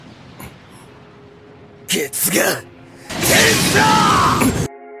決が天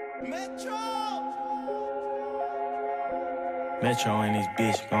差 Metro and his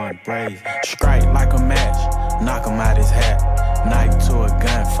bitch going brave. Strike like a match, knock him out his hat. Knife to a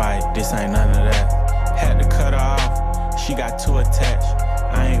gunfight, this ain't none of that. Had to cut her off, she got too attached.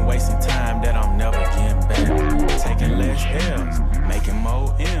 I ain't wasting time that I'm never getting back. Taking less L's, making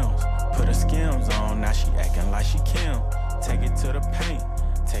more M's. Put her skims on, now she acting like she Kim. Take it to the paint,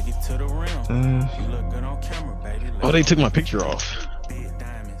 take it to the rim. You look good on camera, baby. Oh, they took my picture off. Big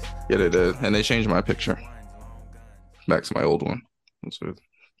diamonds. Yeah, they did, and they changed my picture back to my old one. That's good.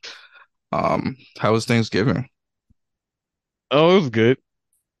 How was Thanksgiving? Oh, it was good.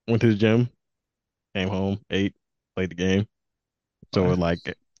 Went to the gym, came home, ate, played the game. So it was like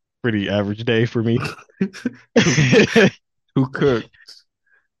a pretty average day for me. Who cooked?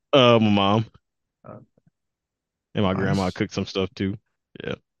 My mom and my Nice. grandma cooked some stuff too.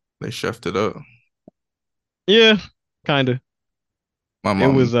 Yeah. They chefed it up. Yeah, kind of. My It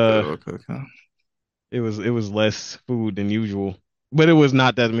mom was did all cook, huh? it was less food than usual, but it was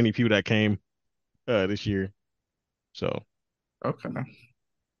not that many people that came this year. So Okay.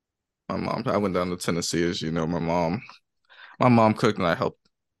 I went down to Tennessee, as you know. My mom cooked, and I helped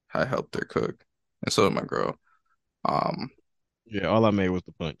her cook, and so did my girl. Um, yeah, all I made was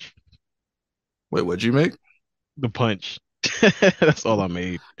the punch. wait, what'd you make? The punch. That's all I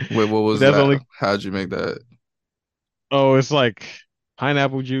made. Wait, what was That's that? only How'd you make that? Oh, it's like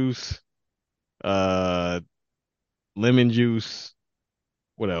pineapple juice, uh lemon juice.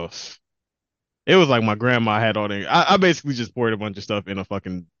 What else? It was like my grandma had all the. I basically just poured a bunch of stuff in a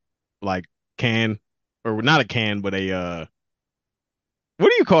fucking like can, or not a can, but a what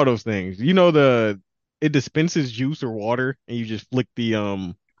do you call those things? You know it dispenses juice or water, and you just flick the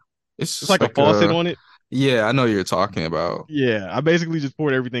It's it's just like a like faucet on it. yeah, I know what you're talking about. Yeah, I basically just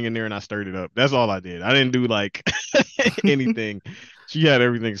poured everything in there and I stirred it up. That's all I did. I didn't do like anything. She had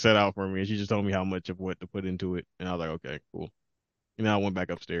everything set out for me, and she just told me how much of what to put into it, and I was like, okay, cool. And then I went back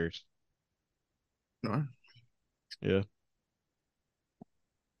upstairs. No. Yeah.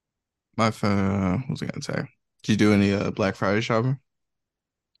 What was I gonna say? Did you do any Black Friday shopping?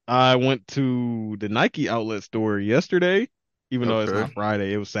 I went to the Nike outlet store yesterday, even though it's Okay. not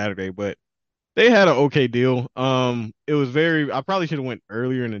Friday, it was Saturday, but they had an okay deal. It was very, I probably should have went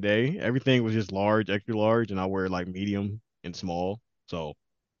earlier in the day. Everything was just large, extra large, and I wear like medium and small. So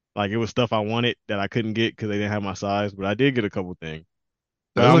like it was stuff I wanted that I couldn't get because they didn't have my size, but I did get a couple things.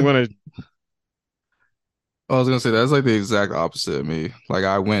 But That's I'm like gonna, I was gonna say that's like the exact opposite of me. Like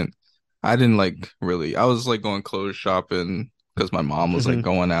I didn't like really. I was like going clothes shopping because my mom was like Mhm.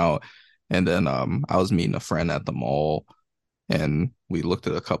 going out, and then I was meeting a friend at the mall, and we looked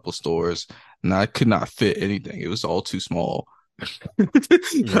at a couple stores, and I could not fit anything. It was all too small. I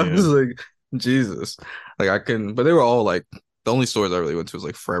was Yeah. like, Jesus, like I couldn't. But they were all like the only stores I really went to was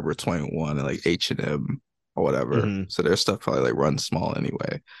like Forever 21 and like H&M or whatever. Hmm. So their stuff probably like runs small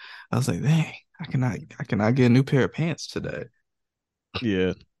anyway. I was like, dang, I cannot get a new pair of pants today.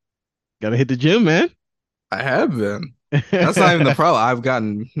 Yeah. Gotta hit the gym, man. I have been. That's not even the problem. I've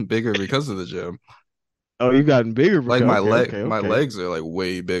gotten bigger because of the gym. Oh, you gotten bigger Like because okay, okay, my okay. legs are like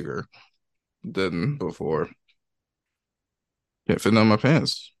way bigger than before. Can't fit on my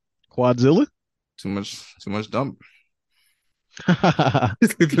pants. Quadzilla? Too much dump. Got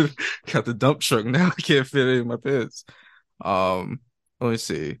the dump truck now. I can't fit it in my pants. Um, let me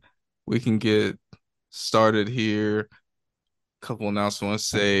see. We can get started here. Couple announcements. I want to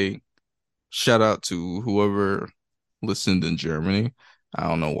say shout out to whoever listened in Germany. I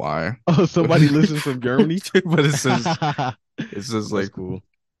don't know why, Oh, but somebody listens from Germany? but That's it says like cool.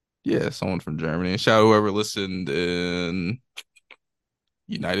 yeah, someone from Germany. Shout out whoever listened in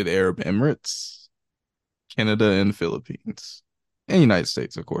United Arab Emirates, Canada, and Philippines, and United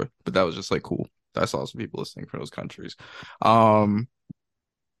States, of course. But that was just like cool. I saw some people listening from those countries. Um,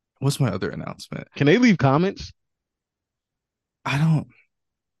 what's my other announcement? Can they leave comments? I don't.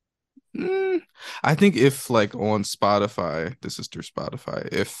 Mm, I think if like on Spotify, this is through Spotify.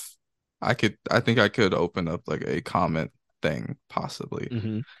 If I think I could open up like a comment thing possibly.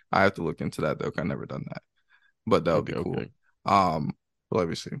 Hmm. I have to look into that though. 'Cause I've never done that, but that would be Okay, cool. okay. But let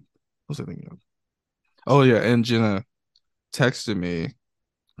me see. What was I thinking of? Oh yeah, and Jenna texted me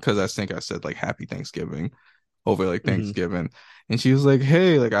because I think I said like Happy Thanksgiving over like Hmm. Thanksgiving, and she was like,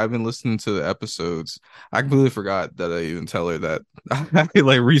 "Hey, like I've been listening to the episodes. I completely forgot that I even tell her that I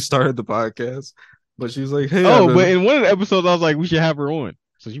like restarted the podcast." But she's like, "Hey, I've Oh, but been in one of the episodes, I was like, we should have her on.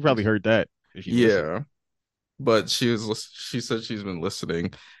 So she probably heard that if she listened. yeah." But she said she's been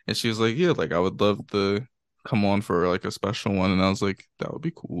listening, and she was like, "Yeah, like I would love to come on for like a special one." And I was like, "That would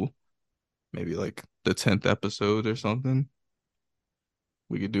be cool. Maybe like the 10th episode or something.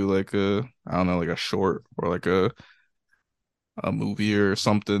 We could do like I don't know, like a short or like a movie or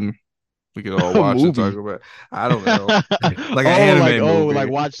something. We could all A watch and talk movie. about. I don't know, like an Like anime movie.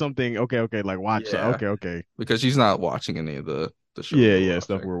 watch something. Okay, like watch. Yeah, Okay. because she's not watching any of the shows we're Yeah,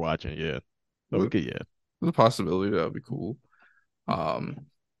 stuff watching. we're watching. Yeah, so we With could. Yeah. the possibility that would be cool. Um,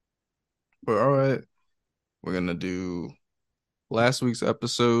 but all right, we're gonna do last week's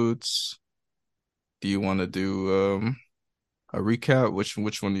episodes. Do you want to do a recap? Which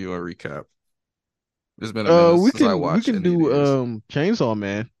one do you want to recap? It's been a minute We since I can watched any of do these. Chainsaw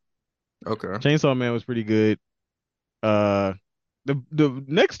Man. Okay. Chainsaw Man was pretty good. Uh, the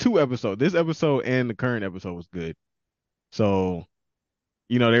next two episodes, this episode and the current episode was good. So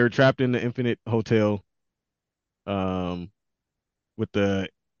they were trapped in the Infinite Hotel. Um, with the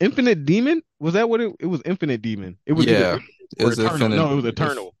Infinite Demon. Was that what it was? Infinite Demon. It was either Yeah, Infinite it or was Eternal. Infinite. No, it was If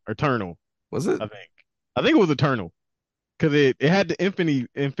Eternal. Eternal. was it? I think. I think it was Eternal because it had the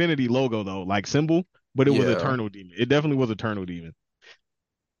Infinity logo though, like symbol, but it was Yeah. Eternal Demon. It definitely was Eternal Demon,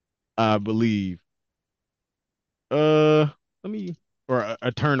 I believe. Let me or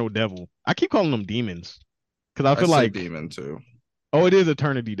Eternal Devil. I keep calling them demons because I I feel say like demon too. it is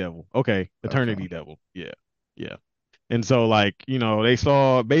Eternity Devil. Okay, Okay. Eternity Devil. Yeah, yeah. And so like they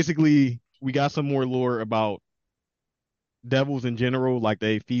saw basically we got some more lore about devils in general. Like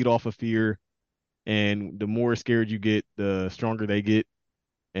they feed off of fear, and the more scared you get, the stronger they get.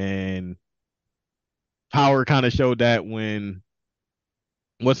 And Power kind of showed that when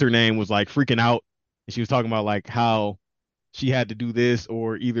what's her name was like freaking out, and she was talking about like how she had to do this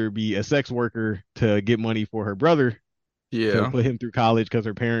or either be a sex worker to get money for her brother to Yeah. put him through college because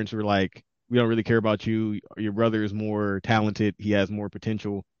her parents were like, we don't really care about you. Your brother is more talented. He has more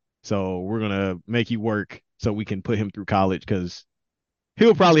potential. So we're gonna make you work so we can put him through college because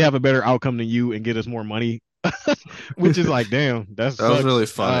he'll probably have a better outcome than you and get us more money. Which is like, damn, that That was really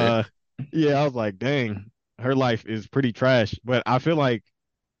sucks. funny. Yeah, I was like, dang, her life is pretty trash. But I feel like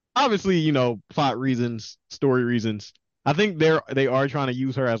obviously, plot reasons, story reasons. I think they are trying to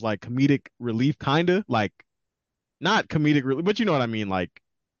use her as like comedic relief, kinda like not comedic relief, but you know what I mean, like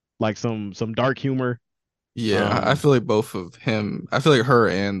some dark humor. Yeah, I Um, feel like both of him. I feel like her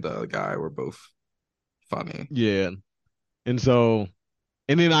and the guy were both funny. yeah, and so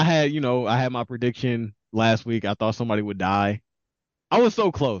and then I had my prediction last week. I thought somebody would die. I was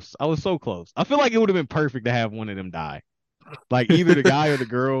so close. I was so close. I feel like it would have been perfect to have one of them die. Like either the guy or the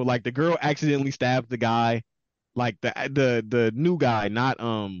girl. Like the girl accidentally stabs the guy. Like the new guy, not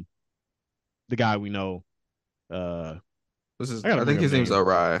the guy we know. Uh, I gotta I bring think up his name's names.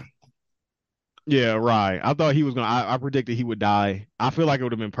 Arai. Yeah, right. I thought he was gonna. I predicted he would die. I feel like it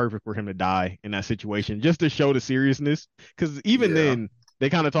would have been perfect for him to die in that situation, just to show the seriousness. Because even Yeah. then, they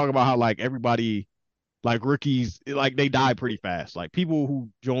kind of talk about how like everybody, like rookies, like they die pretty fast. Like people who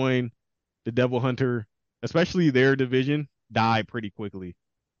join the Devil Hunter, especially their division, die pretty quickly.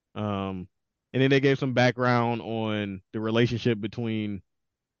 Um, and then they gave some background on the relationship between.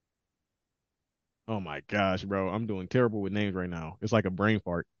 Oh my gosh, bro, I'm doing terrible with names right now. It's like a brain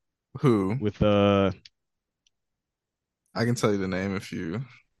fart Who? with I can tell you the name if you.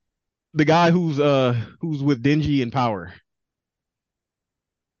 the guy who's with Denji and Power.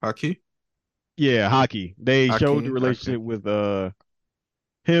 Haki? Yeah, hockey. They showed the Haki. relationship with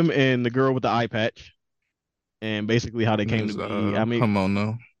him and the girl with the eye patch and basically how they came to Name's be. I mean,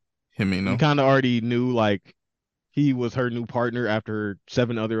 Hamono. you Himino. kind of already knew like he was her new partner after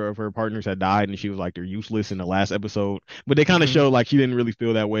seven other of her partners had died and she was like they're useless in the last episode. But they kind of Hmm. showed like she didn't really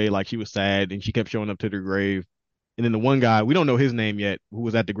feel that way, like she was sad and she kept showing up to their grave. And then the one guy, we don't know his name yet, who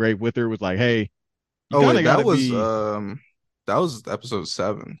was at the grave with her was like, "Hey, you Oh kind wait, of got to be." that was episode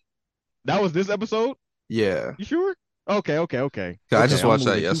 7. That was this episode? Yeah. You sure? Okay. I Okay, just I'm watched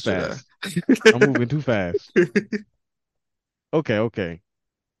that moving too yesterday. fast. I'm moving too fast. Okay.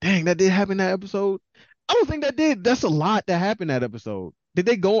 Dang, that did happen that episode. I don't think that did. That's a lot that happened that episode. Did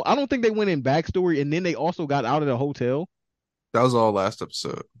they go? I don't think they went in backstory and then they also got out of the hotel. That was all last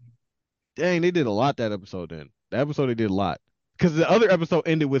episode. Dang, they did a lot that episode then. The episode they did a lot. Because the other episode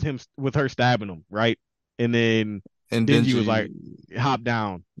ended with her stabbing him, right? And then And Denji was Denji, like, hop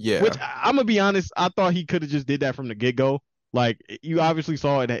down. yeah. Which I'm gonna be honest, I thought he could have just did that from the get-go. Like you obviously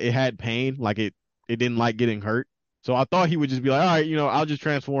saw it had pain, like it didn't like getting hurt. So I thought he would just be like, all right, I'll just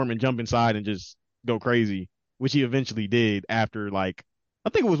transform and jump inside and just go crazy, which he eventually did after like I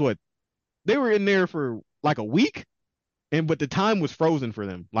think it was what they were in there for like a week, and but the time was frozen for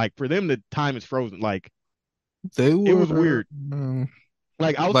them. Like for them, the time is frozen. Like They it was were weird.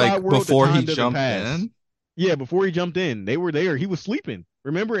 Like outside like world, the before he time doesn't jumped pass. in. Yeah, before he jumped in, they were there. He was sleeping.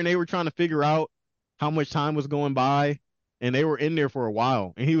 Remember, and they were trying to figure out how much time was going by, and they were in there for a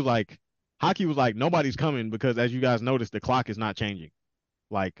while. And he was like, Haki was like, nobody's coming because as you guys noticed, the clock is not changing.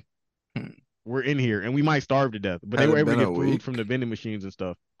 Like Hmm. we're in here and we might starve to death. But they Had were it able to been a get food week? from the vending machines and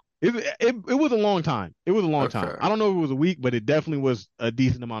stuff. It was a long time. It was a long time. Okay. I don't know if it was a week, but it definitely was a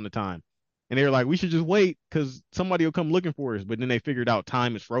decent amount of time. And they were like, we should just wait because somebody will come looking for us. But then they figured out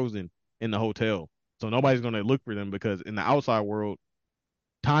time is frozen in the hotel. So nobody's gonna look for them because in the outside world,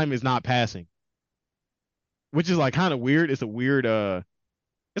 time is not passing. Which is like kind of weird. It's a weird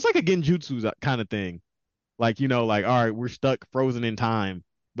it's like a genjutsu kind of thing. Like, like all right, we're stuck frozen in time,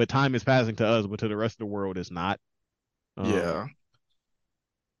 but time is passing to us, but to the rest of the world it's not. Um Yeah.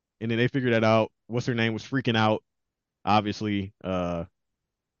 and then they figured that out. What's her name was freaking out, obviously.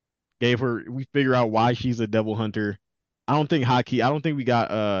 We figure out why she's a devil hunter. I don't think we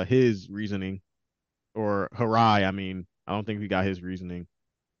got his reasoning or Harai, I mean. I don't think we got his reasoning.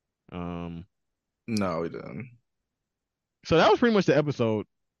 Um No, we didn't. so that was pretty much the episode.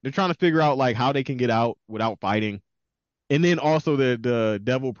 They're trying to figure out like how they can get out without fighting. And then also the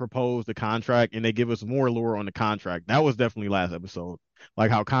devil proposed the contract and they give us more lore on the contract. That was definitely last episode.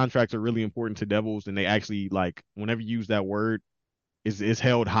 Like how contracts are really important to devils and they actually like whenever you use that word is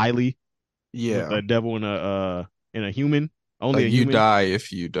held highly with Yeah. a devil and a human, only Like a you human. die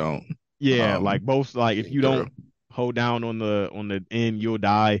if you don't Yeah, like both like if think you through. don't hold down on the end, you'll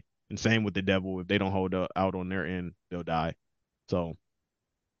die. And same with the devil. If they don't hold out on their end, they'll die. So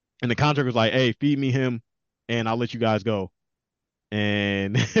and the contract was like, hey, feed me him and I'll let you guys go.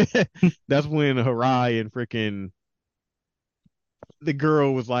 And that's when Harai and freaking the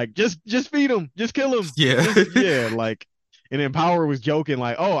girl was like, just feed him, just kill him, Yeah. just yeah, like. And then Power was joking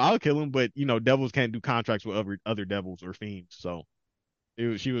like, oh, I'll kill him, but devils can't do contracts with other devils or fiends. So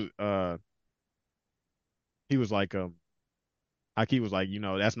she was he was like Haki was like,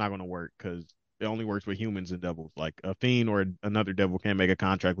 that's not gonna work because it only works with humans and devils. Like a fiend or another devil can't make a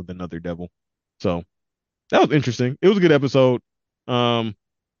contract with another devil. So that was interesting. It was a good episode. Um,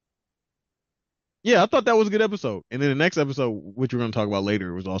 Yeah, I thought that was a good episode. And then the next episode, which we're going to talk about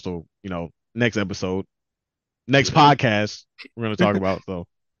later, was also, next episode, next Yeah. podcast we're going to talk about. So,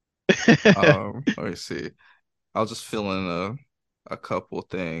 Let me see. I'll just fill in a couple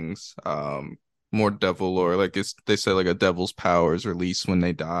things. More devil lore. Like they said like a devil's power is released when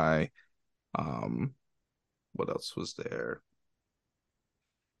they die. Um, what else was there?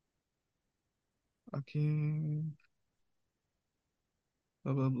 Okay.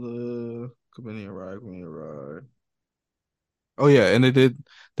 Blah blah blah. Coming arrive. Oh yeah, and they did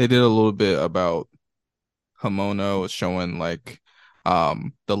a little bit about Hamono showing like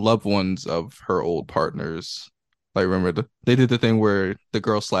the loved ones of her old partners. Like remember they did the thing where the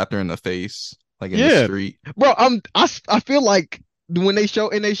girl slapped her in the face like in the yeah, street. bro, I feel like when they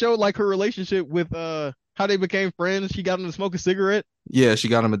showed like her relationship with how they became friends, she got him to smoke a cigarette. Yeah, she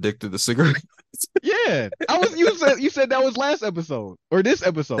got him addicted to cigarettes. Yeah, you said that was last episode or this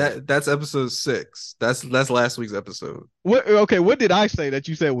episode. That's episode 6. That's last week's episode. What did I say that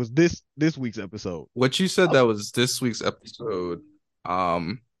you said was this week's episode? What you said that was this week's episode.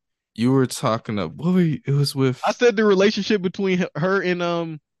 You were talking of it was with I said the relationship between her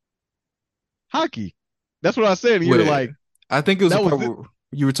and Haki. That's what I said. And you were wait. like, I think it was the that was part this. where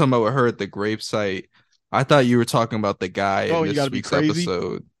you were talking about with her at the grave site. I thought you were talking about the guy Oh, in you got this to be week's crazy.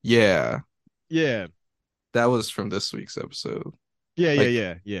 episode. Yeah, Yeah, that was from this week's episode. yeah, yeah, Like,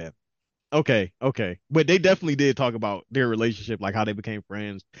 yeah, yeah. Okay, okay. But they definitely did talk about their relationship, like how they became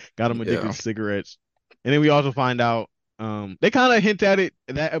friends, got them addicted yeah, to cigarettes, and then we also find out they kind of hint at it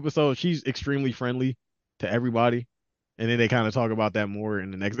in that episode. She's extremely friendly to everybody, and then they kind of talk about that more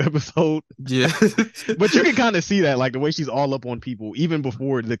in the next episode. yeah, But you can kind of see that, like the way she's all up on people, even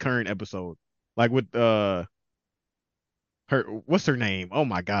before the current episode, like with her what's her name? Oh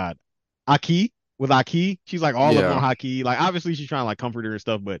my God. Aki with Aki. She's like all up on yeah, Haki. Like obviously she's trying to like comfort her and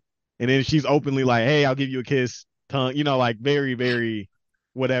stuff, but and then she's openly like, hey, I'll give you a kiss, tongue, like very, very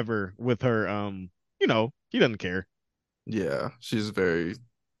whatever with her. She doesn't care. yeah. She's very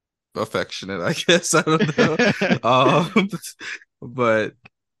affectionate, I guess. I don't know. Um, but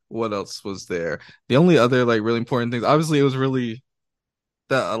what else was there? The only other like really important things, obviously, it was really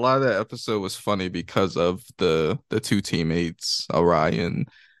that a lot of that episode was funny because of the two teammates, Orion,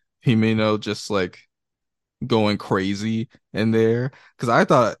 Himeno, just like going crazy in there. Because I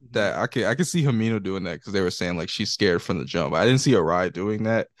thought that I could see Himeno doing that because they were saying like she's scared from the jump. I didn't see Orion doing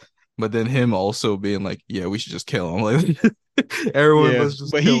that, but then him also being like, yeah, we should just kill him. Like everyone, Yeah, let's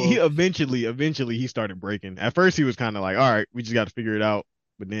just but kill he him. eventually he started breaking. At first he was kind of like, all right, we just got to figure it out.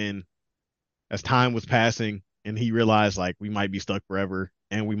 But then as time was passing and he realized like we might be stuck forever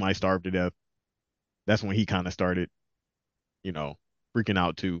and we might starve to death. That's when he kind of started, you know, freaking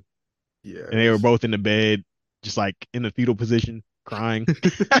out too. Yeah, And they were both in the bed, just like in the fetal position, crying.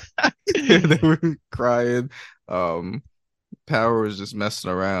 they were crying. Um, Power was just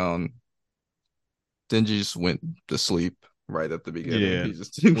messing around. Denji just went to sleep right at the beginning. Yeah, He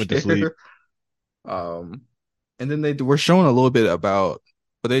just didn't went to sleep. care. Um, and then they were showing a little bit about,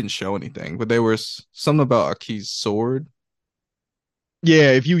 but they didn't show anything. But there was something about Aki's sword.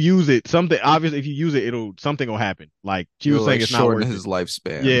 Yeah, if you use it, something obviously if you use it, it'll something will happen. Like she was It'll saying, like it's not shorten worth it. his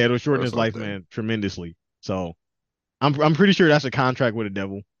lifespan Yeah, it'll shorten or his something. lifespan tremendously. So I'm pretty sure that's a contract with a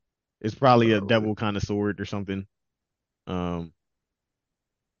devil. It's probably a Probably. devil kind of sword or something. Um,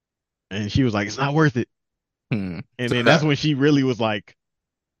 and she was like, it's not worth it. And So then that's that, when she really was like,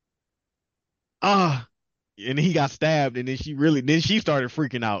 ah. And he got stabbed, and then she started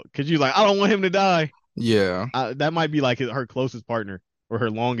freaking out because she was like, I don't want him to die. yeah, That might be like her closest partner or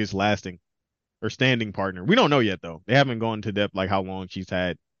her longest lasting or standing partner. We don't know yet though. They haven't gone to depth like how long she's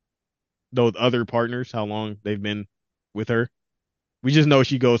had those other partners, how long they've been with her. We just know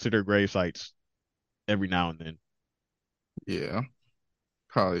she goes to their grave sites every now and then. yeah,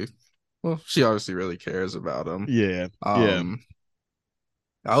 probably. Well, she obviously really cares about him. Yeah, yeah. Um,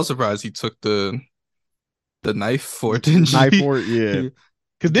 I was surprised he took the knife for Knife Denji. for it, yeah. He,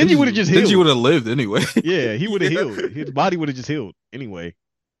 Because then he would have just Denji healed. would have lived anyway. Yeah, he would have Yeah. healed. His body would have just healed anyway.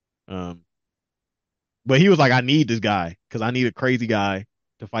 Um, but he was like, I need this guy because I need a crazy guy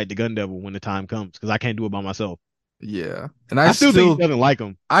to fight the Gun Devil when the time comes because I can't do it by myself. Yeah. And I still think he doesn't like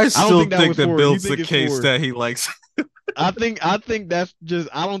him. I I don't still think that think was that for. You builds the think it's case for? that he likes. I think that's just.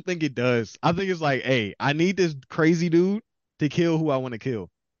 I don't think it does. I think it's like, hey, I need this crazy dude to kill who I want to kill.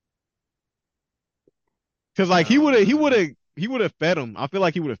 Because like he would have fed him. I feel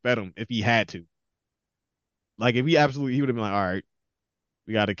like he would have fed him if he had to. Like if he would have been like, all right,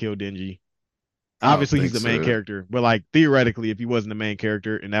 we got to kill Denji. I don't Obviously he's think the main so. character, but like theoretically, if he wasn't the main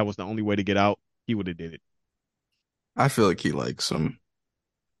character and that was the only way to get out, he would have did it. I feel like he likes him.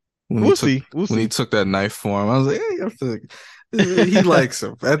 When he We'll took see. We'll when he see. took that knife for him, I was like, hey, I feel like he likes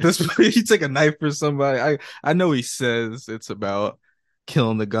him. At this point, he take a knife for somebody. I know he says it's about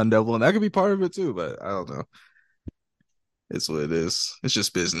killing the gun devil, and that could be part of it too, but I don't know. It's what it is. It's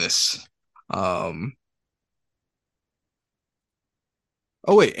just business. Um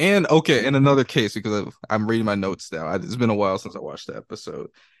oh wait, and okay, in another case, because I'm reading my notes now. It's been a while since I watched the episode.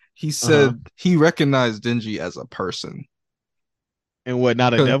 He Uh huh. said he recognized Denji as a person. And what?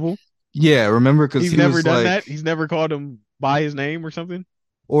 Not a 'Cause- devil? Yeah, remember because He's he never was done like, that. He's never called him by his name or something.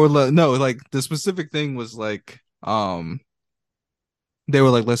 or no, like the specific thing was like, they were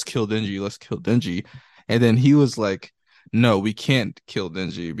like, let's kill Denji, and then he was like, no, we can't kill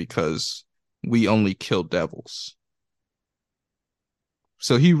Denji because we only kill devils.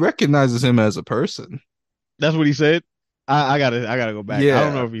 So he recognizes him as a person. That's what he said. I gotta go back. I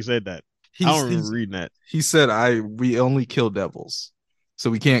don't know Yeah, if he said that. I he's don't remember he's reading that. he said, we only kill devils, so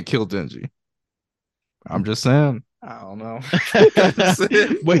we can't kill Denji. I'm just saying. I don't know.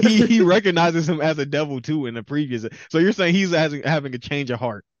 But he recognizes him as a devil too in the previous. So you're saying he's having a change of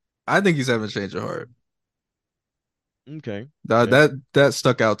heart. I think he's having a change of heart. Okay. That Okay. that that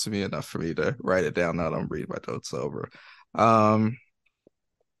stuck out to me enough for me to write it down. Now that I'm reading my notes over. Um,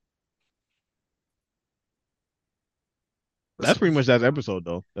 let's That's see. pretty much that episode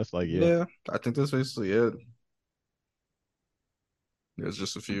though. That's like yeah. Yeah, I think that's basically it. There's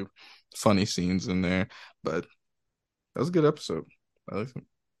just a few funny scenes in there, but that was a good episode. I like it.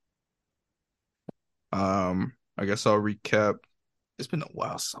 I guess I'll recap. It's been a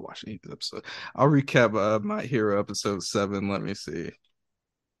while since I watched any of this episode. I'll recap My Hero episode 7. Let me see.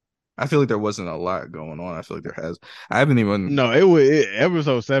 I feel like there wasn't a lot going on. I feel like there has. I haven't even. No,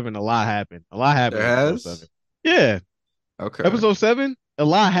 episode 7. A lot happened. A lot happened There in episode 7. has. Yeah, Okay. episode 7. A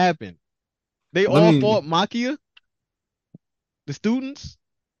lot happened. They Let all me. fought Makia, the students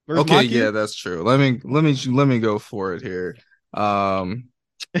versus Okay, Makia. yeah, that's true. Let me go for it here. Um,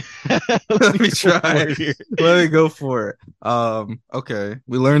 Let let me me go for try. it here. Let me go for it. Okay.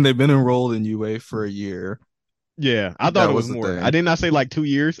 We learned they've been enrolled in UA for a year. Yeah, I thought That it was was the more. I thing. did not say like 2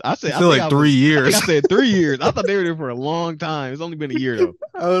 years. I feel like three I think I years. said 3 years. I thought they were there for a long time. It's only been a year though.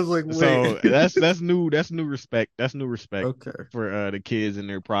 I was like, So wait. that's new. That's new respect. That's new respect Okay. for the kids and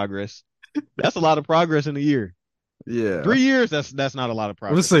their progress. That's a lot of progress in a year. Yeah. 3 years. That's not a lot of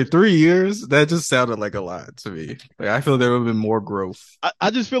I'm gonna progress say in a year. 3 years. That just sounded like a lot to me. Like I feel there would have been more growth. I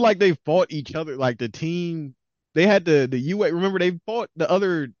just feel like they fought each other. Like the team, they had the UA. Remember they fought the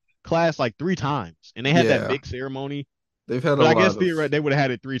other class like 3 times, and they had that Yeah. big ceremony. They've had a But I guess lot of theoretically they would have had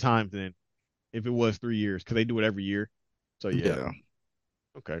it 3 times then, if it was 3 years, because they do it every year. So yeah, yeah.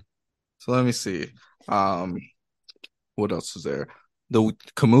 okay. So let me see. Um, what else is there? The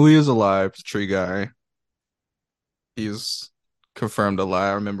Kamui is alive, the tree guy. He's confirmed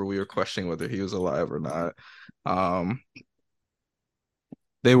alive. I remember we were questioning whether he was alive or not. Um,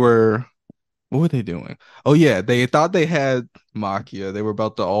 they were what were they doing? Oh yeah, they thought they had Makia. They were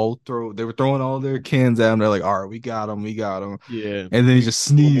about to all throw. They were throwing all their cans at him. They're like, "All right, we got him." Yeah, And then he we just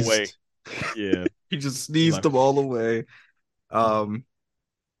blew him away. sneezed. Yeah, He just he sneezed left. them all away. Um,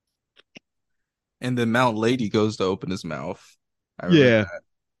 and then Mount Lady goes to open his mouth. I remember Yeah,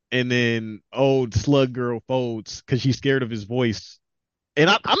 and then old slug girl folds because she's scared of his voice. And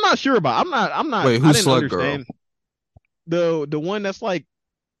I'm not sure about. I'm that. not. Wait, I who's didn't Slug Girl? understand the one that's like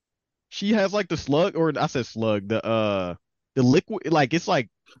she has like the slug, or I said slug, the liquid, like it's like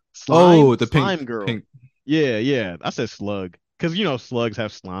Oh, the pink, slime girl. pink. Yeah, yeah. I said slug because slugs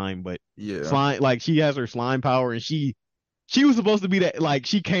have slime, but Yeah, slime, like she has her slime power, and she was supposed to be that, like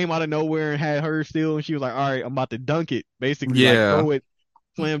she came out of nowhere and had her still, and she was like, all right, I'm about to dunk it, basically like yeah. throw it,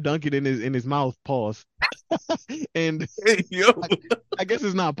 slam dunk it in his mouth, pause, and Hey, yo. I, I guess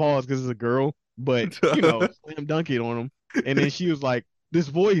it's not pause because it's a girl, but slam dunk it on him. And then she was like, this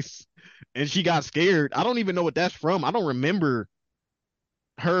voice, and she got scared. I don't even know what that's from. I don't remember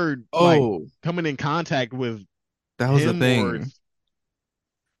her like Oh, coming in contact with that was the him or thing.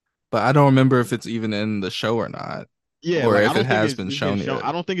 But I don't remember if it's even in the show or not, yeah, or like I if it don't think has been it's been shown shown. yet.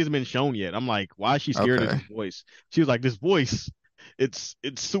 I don't think it's been shown yet. I'm like, why is she scared of this Okay. voice? She was like, this voice, it's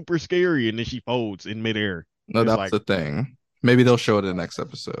super scary, and then she folds in midair. No, It's that was like, the thing. Maybe they'll show it in the next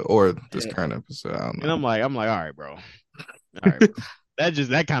episode or this and current episode. I don't I'm know. like, all right, bro. All right, bro.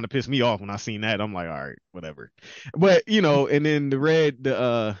 That kind of pissed me off when I seen that. I'm like, all right, whatever. But and then the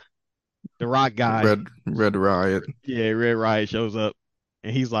rock guy, Red Riot. yeah, Red Riot shows up,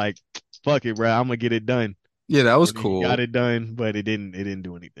 and he's like, fuck it, bro, I'm gonna get it done. Yeah, that was And then he got cool. it done, but it didn't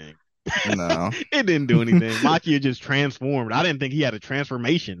do anything. No. It didn't do anything. Makia just transformed. I didn't think he had a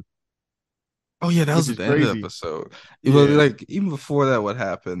transformation, Oh yeah, that which was is at the end of the crazy. episode. It was Yeah, like even before that, what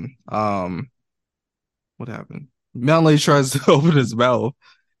happened? What happened? Mountain Lady tries to open his mouth,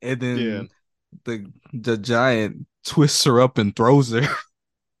 and yeah, then the giant twists her up and throws her,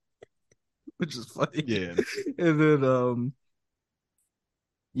 which is funny. yeah, And then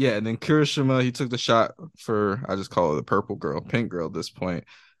yeah, and then Kirishima, he took the shot for, I just call her the purple girl, pink girl at this point.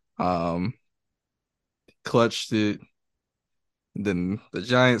 Um, clutched it. Then the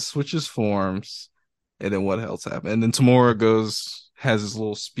giant switches forms, and then what else happened? And then Tamura has his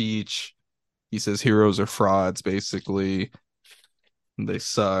little speech. He says heroes are frauds, basically. They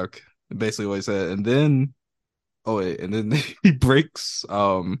suck. Basically what he said. And then oh wait, and then he breaks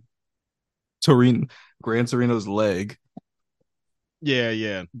Torino Gran Torino's leg yeah,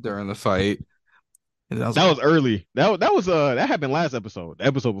 yeah. during the fight. And I was That like, was early. That happened last episode, the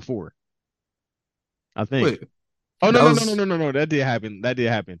episode before, I think. wait, Oh no that no no no was no no no! That did happen. That did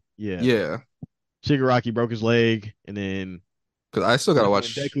happen. Yeah, yeah. Shigaraki broke his leg, and then Because I still gotta when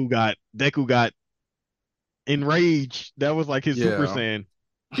watch. Deku got enraged. That was like his Super Yeah. Saiyan.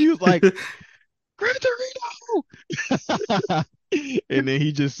 He was like, Gran Torino! And then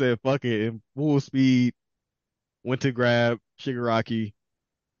he just said, fuck it, in full speed, went to grab Shigaraki.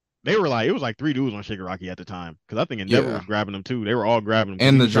 They were like, it was like three dudes on Shigaraki at the time. Because I think Endeavor Yeah. was grabbing him too. They were all grabbing him because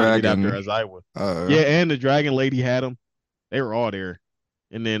And he the was trying to get after dragon. Aizawa. Uh Yeah, and the Dragon Lady had him. They were all there.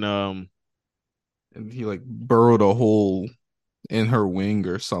 And then, and he like burrowed a hole in her wing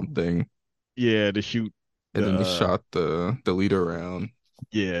or something. yeah, to shoot And the, then he shot the leader around.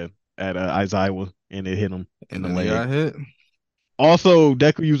 yeah, at Aizawa, and it hit him in And the then he leg. got hit. Also,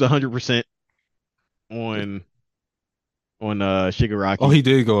 Deku used 100% on Oh, Shigaraki. he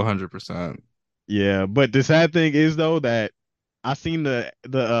did go 100%. Yeah, but the sad thing is though that I seen the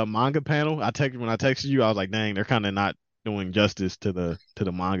manga panel. When I texted you, I was like, dang, they're kind of not doing justice to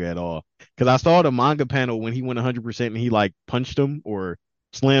the manga at all. Because I saw the manga panel when he went 100% and he like punched him or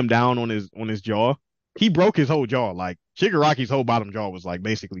slammed down on his jaw. He broke his whole jaw. Like Shigaraki's whole bottom jaw was like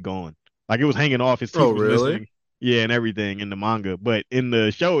basically gone. Like it was hanging off. His Oh, teeth was really? missing. Yeah, and everything in the manga. But in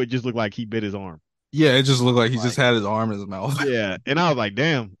the show, it just looked like he bit his arm. Yeah, it just looked like he just Like, had his arm in his mouth. yeah, and I was like,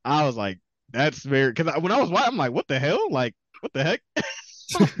 damn. I was like, that's very because when I was watching, I'm like, what the hell? Like, what the heck?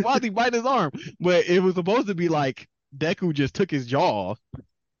 Why'd he bite his arm? But it was supposed to be like Deku just took his jaw off.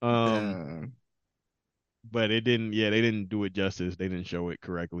 Um, Yeah. but it didn't. Yeah, they didn't do it justice. They didn't show it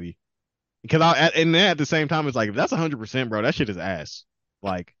correctly. Because and then at the same time, it's like if that's 100%, bro, that shit is ass.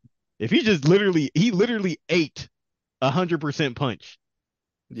 Like, if he literally ate 100% punch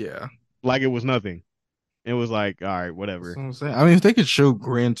Yeah. like it was nothing. It was like, all right, That's whatever. what I'm saying. I mean, if they could show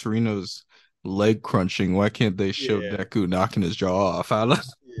Gran Torino's leg crunching, why can't they show Yeah. Deku knocking his jaw off? I don't.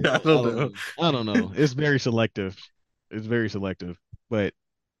 I I don't don't know. know. I don't know. It's very selective. It's very selective. But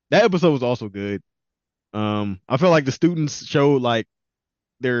that episode was also good. I felt like the students showed like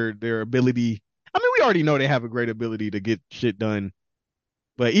their ability. I mean, we already know they have a great ability to get shit done.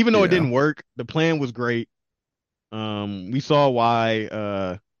 But even though it Yeah. didn't work, the plan was great. We saw why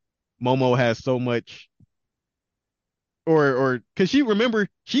Momo has so much, or because she remember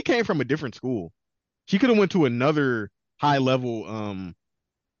she came from a different school. She could have went to another high level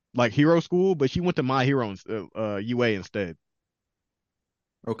like hero school, but she went to My Hero UA instead.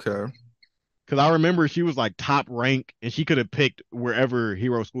 Okay. Because I remember she was like top rank, and she could have picked wherever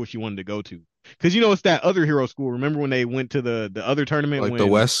hero school she wanted to go to. Because it's that other hero school. Remember when they went to the other tournament Like the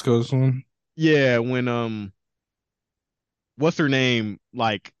when West Coast one. yeah when what's her name,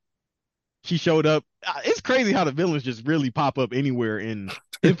 like she showed up. It's crazy how the villains just really pop up anywhere and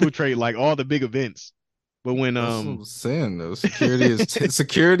infiltrate like all the big events. But when That's what I'm saying though.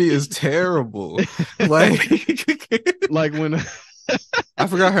 Security is terrible. Like like when I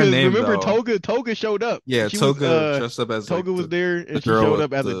forgot her because name remember though. Toga showed up. Yeah, She was Toga dressed up as like Toga was there the and she girl showed with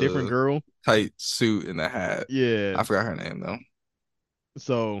up as a different the girl. tight suit and the hat. Yeah. I forgot her name though.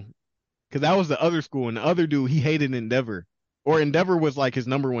 So because that was the other school, and the other dude he hated Endeavor, or Endeavor was like his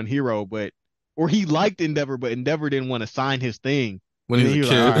number one hero, but or he liked Endeavor, but Endeavor didn't want to sign his thing, When and he then was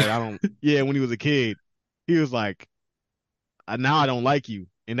a he was like, all kid. right, I don't. Yeah, when he was a kid, he was like, now I don't like you,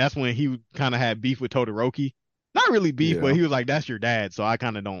 and that's when he kind of had beef with Todoroki. Not really beef, but Yeah. he was like, that's your dad, so I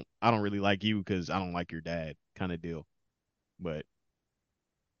don't really like you because I don't like your dad, kind of deal. But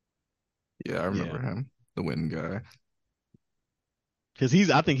Yeah, I yeah, remember him. The wind guy. because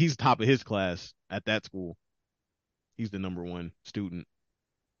I think he's top of his class at that school. He's the number one student.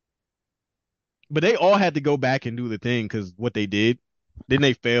 But they all had to go back and do the thing because what they did, didn't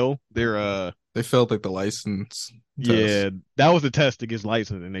they fail? They failed like the license test. Yeah, that was the test to get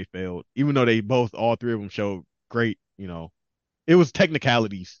licensed and they failed. Even though they both, all three of them showed great, it was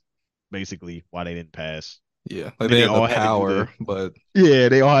technicalities basically why they didn't pass. Yeah. And Like then they they had the all had to do the, power, but yeah,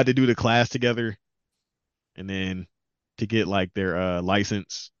 they all had to do the class together and then to get like their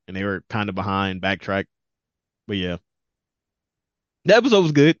license and they were kind of behind, backtrack. But yeah, the episode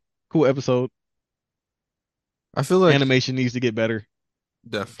was good. Cool episode. I feel like Animation needs to get better.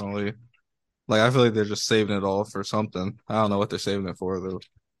 definitely. Like I feel like they're just saving it all for something. I don't know what they're saving it for though.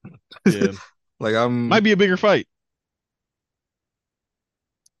 Yeah, Like might be a bigger fight.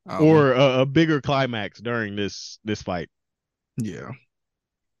 um Or a bigger climax during this fight. yeah.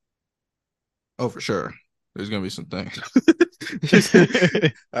 Oh, for sure. There's gonna be some things.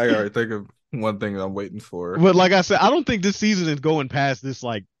 But I already think of one thing I'm waiting for. like I said, I don't think this season is going past this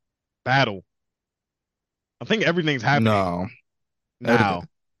like battle. I think everything's happening No, everything. now.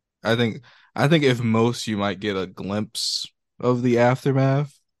 I think I think if most you might get a glimpse of the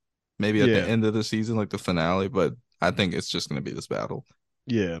aftermath, maybe at the Yeah, end of the season, like the finale, but I think it's just gonna be this battle.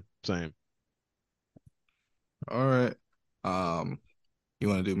 yeah, same. All right. Um, you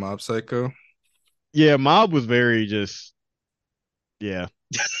want to do Mob Psycho? Yeah, Mob was very just yeah.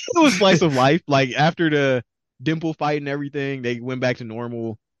 It was slice of life. Like after the Dimple fight and everything, they went back to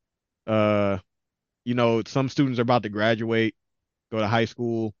normal. Uh, some students are about to graduate, go to high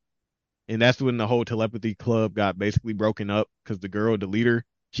school. And that's when the whole telepathy club got basically broken up because the girl, the leader,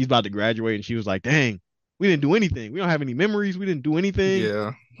 she's about to graduate and she was like, dang, we didn't do anything. We don't have any memories. We didn't do anything.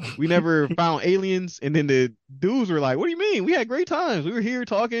 Yeah. We never found aliens. And then the dudes were like, what do you mean? We had great times. We were here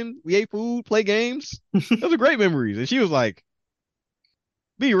talking. We ate food, play games. Those are great memories. And she was like,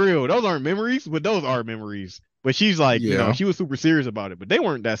 be real. Those aren't memories, but those are memories. But she's like, Yeah. she was super serious about it, but they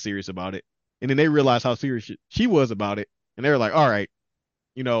weren't that serious about it. And then they realized how serious she was about it. And they were like, all right,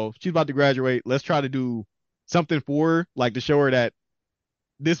 she's about to graduate. Let's try to do something for her, like to show her that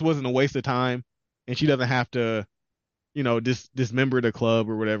this wasn't a waste of time and she doesn't have to, dismember the club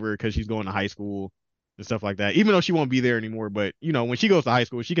or whatever because she's going to high school and stuff like that. Even though she won't be there anymore, but when she goes to high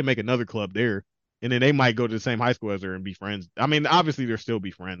school, she can make another club there and then they might go to the same high school as her and be friends. I mean, obviously they'll still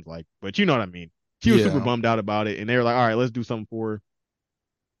be friends, like, but you know what I mean. She was super Yeah. bummed out about it and they were like, all right, let's do something for her.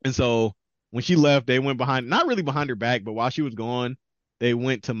 And so when she left, they went behind, not really behind her back, but while she was gone, they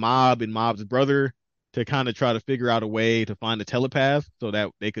went to Mob and Mob's brother to kind of try to figure out a way to find a telepath so that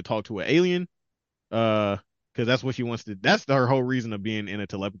they could talk to an alien. Because that's what she wants to. That's her whole reason of being in a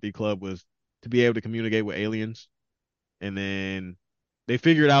telepathy club was to be able to communicate with aliens. And then they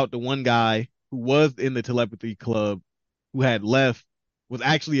figured out the one guy who was in the telepathy club who had left was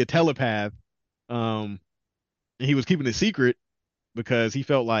actually a telepath. And he was keeping it secret because he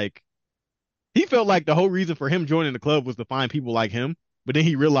felt like the whole reason for him joining the club was to find people like him. But then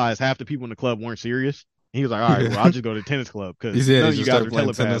he realized half the people in the club weren't serious. He was like, all right, well, I'll just go to the tennis club He because said none he of you just guys started are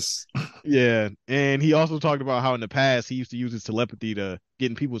playing telepaths. tennis. Yeah. And he also talked about how in the past he used to use his telepathy to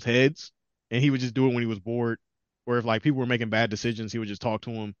get in people's heads. And he would just do it when he was bored. Or if like people were making bad decisions, he would just talk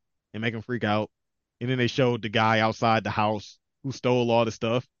to them and make them freak out. And then they showed the guy outside the house who stole all the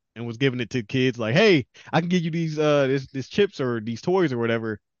stuff and was giving it to kids like, hey, I can give you these this chips or these toys or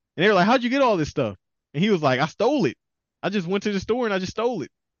whatever. And they were like, how'd you get all this stuff? And he was like, I stole it. I just went to the store and I just stole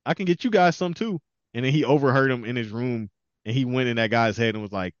it. I can get you guys some too. And then he overheard him in his room and he went in that guy's head and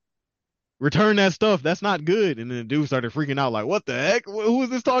was like, return that stuff. That's not good. And then the dude started freaking out, like, what the heck? Who is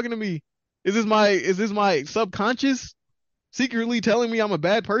this talking to me? Is this my subconscious secretly telling me I'm a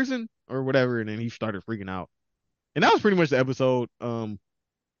bad person or whatever? And then he started freaking out. And that was pretty much the episode.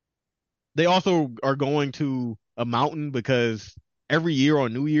 They also are going to a mountain because every year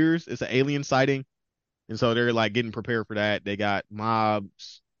on New Year's it's an alien sighting. And so they're like getting prepared for that. They got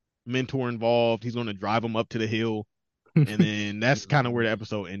Mob's mentor involved. He's going to drive them up to the hill. And then that's kind of where the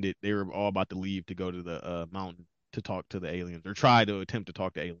episode ended. They were all about to leave to go to the mountain to talk to the aliens or try to attempt to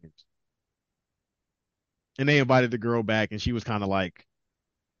talk to aliens. And they invited the girl back, and she was kind of like,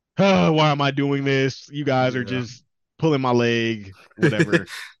 oh, why am I doing this? You guys are Yeah. just pulling my leg, whatever.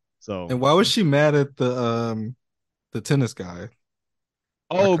 So, And why was she mad at the tennis guy?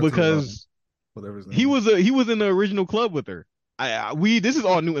 oh, Akatara, because whatever his he name is. was he was in the original club with her. We this is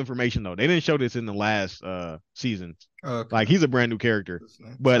all new information though. They didn't show this in the last season. Okay. Like he's a brand new character. His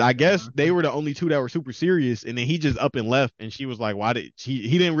name. But I Second guess guy. they were the only two that were super serious, and then he just up and left, and she was like, "Why did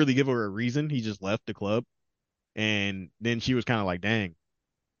he didn't really give her a reason. He just left the club." And then she was kind of like, "Dang,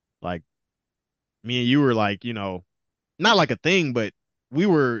 like me and you were like, not like a thing, but we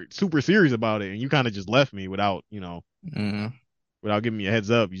were super serious about it, and you kind of just left me without, Mhm. without giving me a heads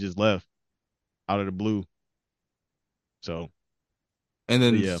up. You just left out of the blue." So, And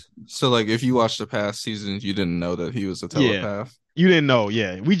but then, yeah, so like, if you watched the past seasons, you didn't know that he was a yeah, telepath. you didn't know,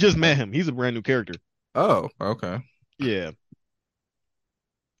 yeah, we just met Oh, him. He's a brand new character. oh, okay, Yeah,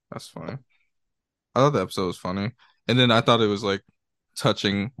 that's funny. I thought the episode was funny, and then I thought it was like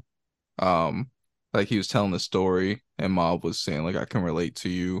touching. Um, like he was telling the story, and Mob was saying like, "I can relate to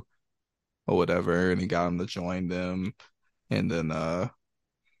you" or whatever, and he got him to join them, and then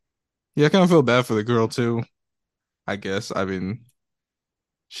yeah, I kind of feel bad for the girl too. I guess. I mean,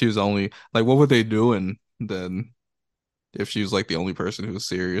 she was only like, what were they doing then? If she was like the only person who was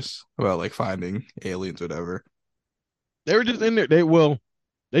serious about like finding aliens or whatever. they were just in there.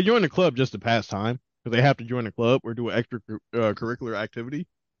 They joined the club just to pass time because they have to join the club or do an extra curricular activity.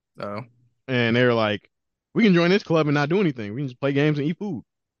 Oh, And they're like, we can join this club and not do anything. We can just play games and eat food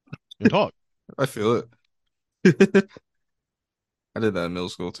and talk. I feel it. I did that in middle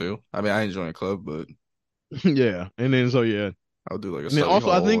school too. I mean, I didn't join a club, but Yeah. And then so yeah. I'll do like a And then study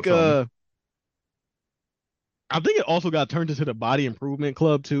also hall or something. I think it also got turned into the body improvement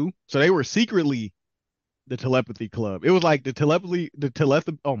club too. So they were secretly the telepathy club. It was like the telepathy.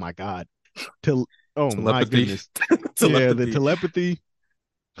 Oh my God. Tel- oh my Telepathy. goodness. Yeah, the Telepathy. telepathy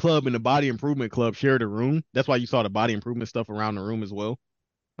club and the body improvement club shared a room. That's why you saw the body improvement stuff around the room as well.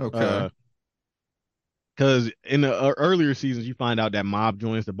 Okay. Uh, because in the earlier seasons, you find out that Mob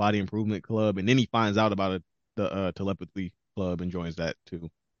joins the body improvement club, and then he finds out about the telepathy club and joins that too.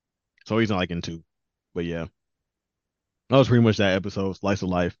 So he's not like in two. But yeah, that was pretty much that episode, slice of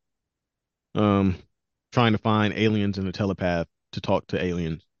life. Um, trying to find aliens and a telepath to talk to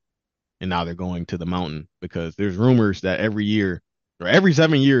aliens, and now they're going to the mountain because there's rumors that every year or every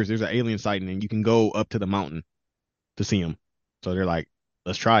 7 years there's an alien sighting, and you can go up to the mountain to see them. So they're like,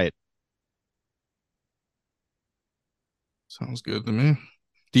 let's try it. Sounds good to me.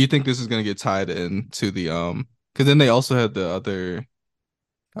 Do you think this is gonna get tied into the because then they also had the other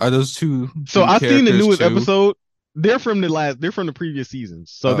are those two So new I seen the characters newest too? episode. They're from the previous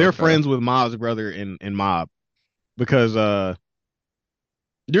seasons. So Oh, they're okay. friends with Mob's brother and Mob because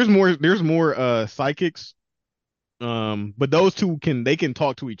there's more psychics. But those two can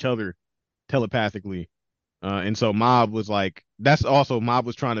talk to each other telepathically. And so Mob was like that's also Mob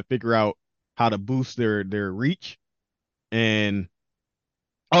was trying to figure out how to boost their reach. And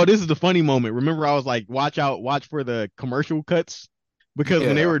oh, this is the funny moment. Remember I was like watch for the commercial cuts because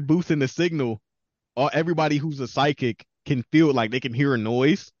when they Yeah. were boosting the signal everybody who's a psychic can feel like they can hear a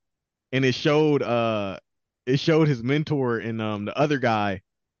noise, and it showed his mentor and the other guy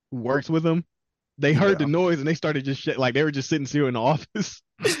who works with him. They heard the Yeah. noise and they started just like they were just sitting still in the office,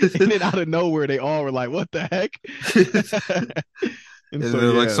 and then out of nowhere they all were like, "What the heck?" And And so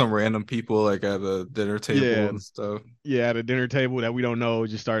they're like yeah, some random people like at a dinner table yeah, and stuff. yeah, at a dinner table that we don't know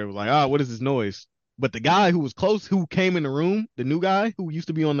just started was like, "Ah, what is this noise?" But the guy who was close, who came in the room, the new guy who used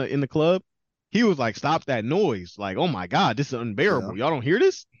to be in the club, he was like, "Stop that noise!" Like, "Oh my God, this is Yeah. unbearable. Y'all don't hear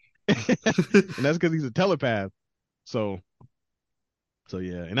this?" And that's because he's a telepath. So, so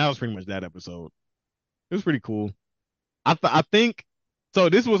yeah, and that was pretty much that episode. It was pretty cool. I think so.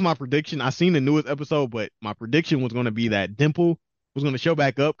 This was my prediction. I seen the newest episode, but my prediction was going to be that Dimple was going to show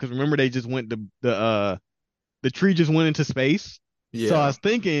back up because remember they just went the tree just went into space. So I Yeah. was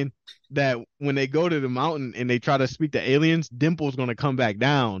thinking that when they go to the mountain and they try to speak to aliens, Dimple's going to come back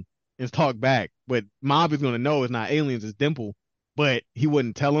down and talk back, but Mob is going to know it's not aliens, it's Dimple, but he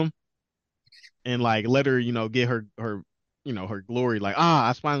wouldn't tell him and like let her, get her glory. Like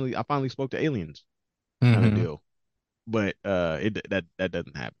I finally spoke to aliens kind of Hmm. deal. But it that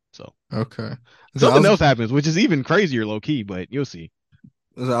doesn't happen. So Okay. So I something was else happens, which is even crazier, low key. But you'll see.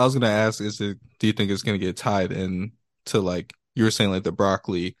 so I was gonna ask, do you think it's gonna get tied in to like you were saying like the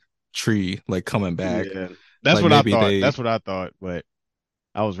broccoli tree like coming back? Yeah, that's Like what I maybe thought. they That's what I thought, but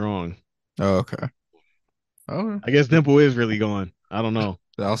I was wrong. oh, okay. Oh, I guess Dimple is really gone. I don't know.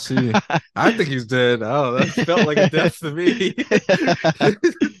 I'll see. I think he's dead. Oh, that felt like a death to me.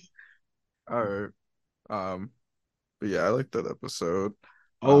 All right. Um, but yeah, I like that episode.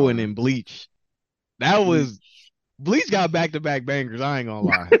 Oh, and Um, then Bleach. That was Bleach. Bleach got back to back bangers. I ain't gonna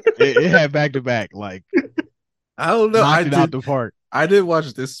lie. It had back to back, like I don't know. knocked it out the park. I did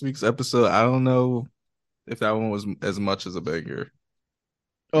watch this week's episode. I don't know if that one was as much as a banger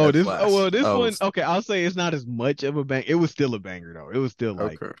Oh, as this oh last. well, this Oh, one, okay, I'll say it's not as much of a bang. It was still a banger though. It was still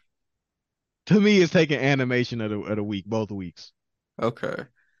like okay. to me, it's taking animation of the week, both weeks. Okay.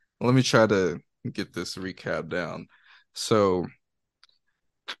 Let me try to get this recap down. So,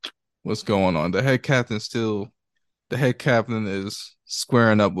 what's going on? The head captain is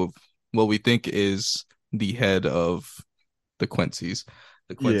squaring up with what we think is the head of the Quincy's,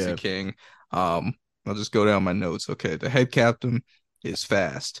 the Quincy Yeah. King. I'll just go down my notes. Okay, the head captain is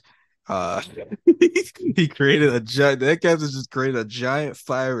fast. Uh, he created a giant. The head captain just created a giant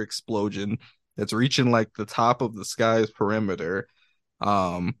fire explosion that's reaching like the top of the sky's perimeter.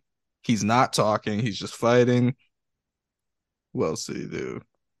 Um, he's not talking. He's just fighting. What else did he do?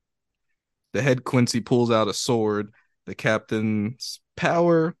 The head Quincy pulls out a sword. The captain's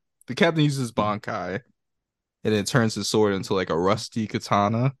power. The captain uses Bankai, and it turns his sword into like a rusty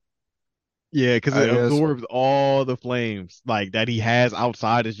katana. Yeah, because I it guess. absorbs all the flames like that he has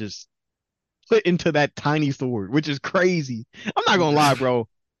outside is just put into that tiny sword, which is crazy. I'm not gonna lie, bro.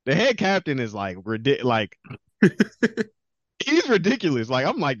 The head captain is like like he's ridiculous. Like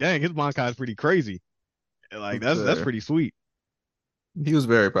I'm like, dang, his Bankai is pretty crazy. Like that's Okay. pretty sweet. He was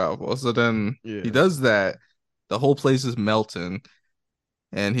very powerful. So then he Yeah. does that. The whole place is melting,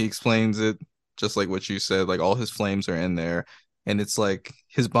 and he explains it just like what you said. Like all his flames are in there, and it's like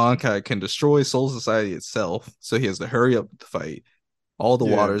his Bankai can destroy Soul Society itself. So he has to hurry up the fight. All the Yeah.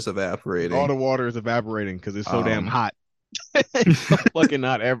 water is All evaporating. the water is evaporating because it's so damn Um, hot. It's so fucking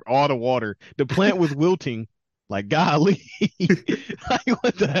hot. All the water. The plant was wilting. Like golly. Like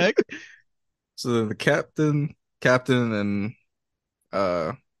what the heck? so then the captain, and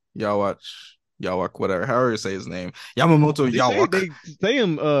uh, Yawak, Yawak, whatever, however you say his name, Yamamoto They say Yawak.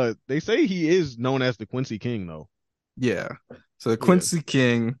 they say he is known as the Quincy King though. Yeah. So the Yeah. Quincy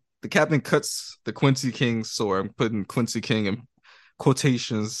King, the captain cuts the Quincy King's sword. I'm putting Quincy King in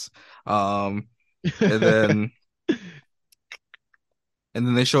quotations. Um, and then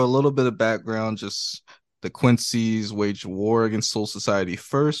they show a little bit of background, just the Quincy's wage war against Soul Society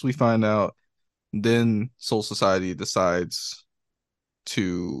first, we find out. Then Soul Society decides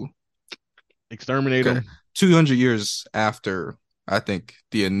to Exterminate okay, him. 200 years after I think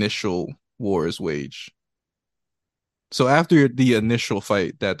the initial war is waged. So after the initial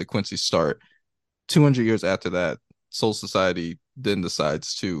fight that the Quincy start, 200 years after that, Soul Society then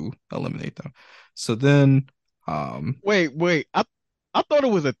decides to eliminate them. So then, Wait. I thought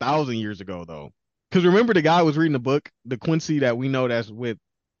it was 1,000 years ago though. Because remember the guy was reading the book, the Quincy that we know that's with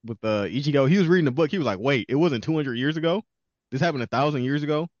Ichigo. He was reading the book. He was like, "Wait, it wasn't 200 years ago. This happened 1,000 years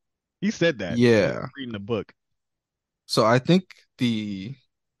ago." He said that when he was yeah. reading the book. So I think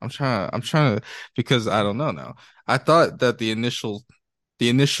I'm trying to because I don't know now. I thought that the The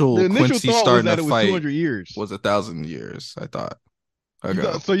initial initial Quincy thought was starting a that it was fight 200 years. was 1,000 years. I thought You ago.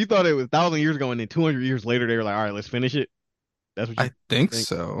 thought so? You thought it was 1,000 years ago, and then 200 years later they were like, "All right, let's finish it." That's what you I think think?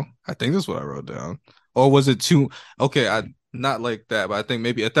 so. I think that's what I wrote down. Or was it two? Okay, I not like that, but I think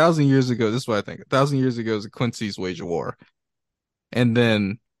maybe 1,000 years ago. This is what I think. 1,000 years ago is the Quincy's wage war, and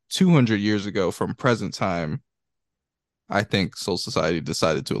then 200 years ago from present time, I think Soul Society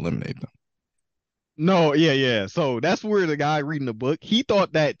decided to eliminate them. No, yeah. So that's where the guy reading the book, he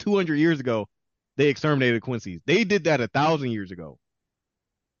thought that 200 years ago they exterminated Quincy's. They did that 1,000 years ago.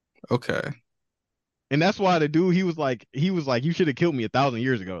 Okay. And that's why the dude, he was like, you should have killed me 1,000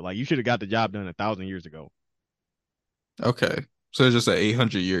 years ago. Like, you should have got the job done 1,000 years ago. Okay. So there's just an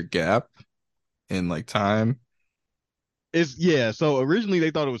 800-year gap in like time. Yeah. So originally they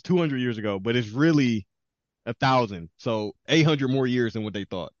thought it was 200 years ago, but it's really 1,000. So 800 more years than what they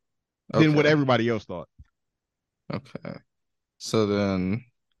thought, than what Okay. everybody else thought. Okay. So then,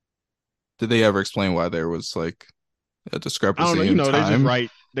 did they ever explain why there was like a I don't know. discrepancy in They just time? write.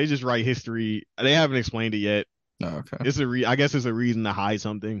 They just write history. They haven't explained it yet. No, okay. I guess it's a reason to hide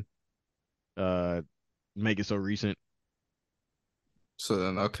something. Uh, make it so recent. So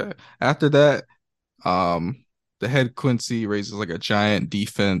then, okay. After that, um, the head Quincy raises like a giant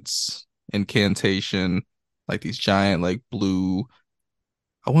defense incantation, like these giant like blue.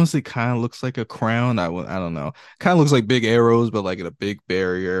 I want to say kind of looks like a crown. I don't know. Kind of looks like big arrows, but like in a big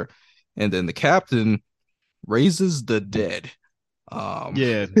barrier. And then the captain raises the dead.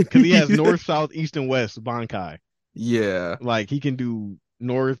 Yeah, because he has north, south, east, and west Bankai. Yeah. Like he can do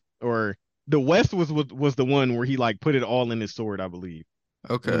north or the west was the one where he like put it all in his sword, I believe.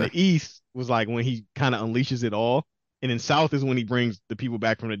 And then Okay. the east was like when he kind of unleashes it all. And then south is when he brings the people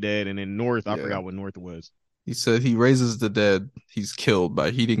back from the dead. And then north, I Yeah. forgot what north was. He said he raises the dead. He's killed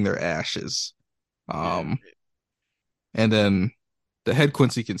by heating their ashes. Yeah. Um, and then the head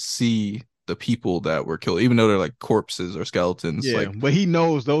Quincy can see the people that were killed, even though they're like corpses or skeletons. Yeah. Like, But he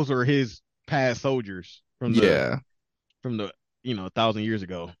knows those are his past soldiers yeah. from the 1,000 years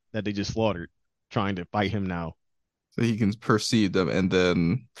ago that they just slaughtered, trying to fight him now. So he can perceive them, and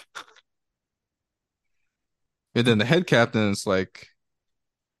then the head captain is like,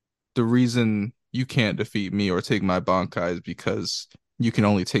 the reason you can't defeat me or take my Bankai is because you can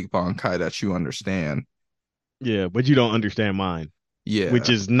only take Bankai that you understand. Yeah, but you don't understand mine, which Yeah,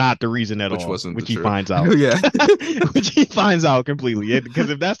 is not the reason at which all, wasn't the which he truth. finds out. Yeah. Which he finds out completely. Because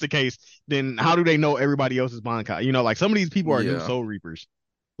if that's the case, then how do they know everybody else is Bankai? Like some of these people are new Yeah. Soul Reapers.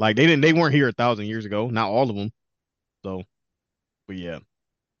 Like they weren't here 1,000 years ago. Not all of them. So, but yeah,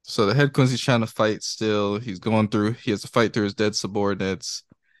 So the head Quincy's trying to fight still. He has to fight through his dead subordinates.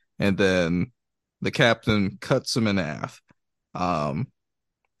 And then the captain cuts him in half. Um,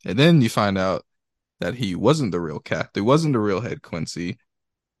 and then you find out that he wasn't the real captain. He wasn't the real head Quincy.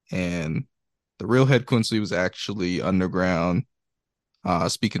 And the real head Quincy was actually underground,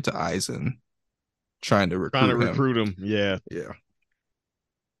 speaking to Aizen, trying to trying to recruit him. recruit him. Yeah, Yeah.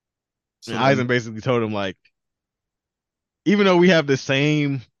 So and then, Aizen basically told him like, even though we have the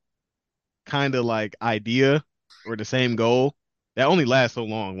same kind of like idea or the same goal, that only lasts so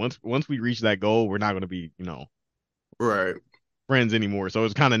long. Once we reach that goal, we're not going to be right. friends anymore. So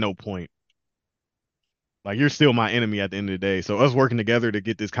it's kind of no point. Like you're still my enemy at the end of the day. So us working together to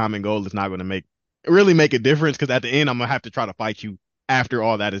get this common goal is not going to really make a difference because at the end I'm gonna have to try to fight you after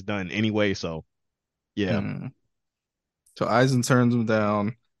all that is done anyway. So yeah, So Aizen turns him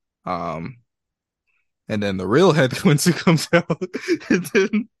down. Um, and then the real head Quincy comes out, and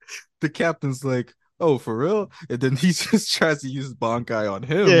then the captain's like, "Oh, for real?" And then he just tries to use Bankai on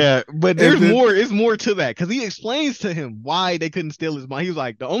him. yeah. But And there's then- more. It's more to that because he explains to him why they couldn't steal his Bankai. He was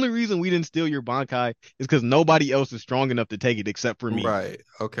like, the only reason we didn't steal your Bankai is because nobody else is strong enough to take it except for me. Right.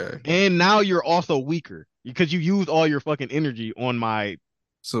 Okay. And now you're also weaker because you used all your fucking energy on my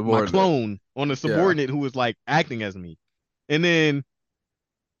Subordinate. clone, on a subordinate who was like acting as me. And then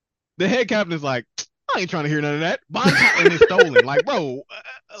the head captain is like, I ain't trying to hear none of that. Bankai and it's stolen. Like, bro,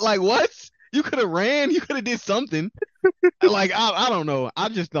 like what? You could have ran. You could have did something. Like, I don't know. I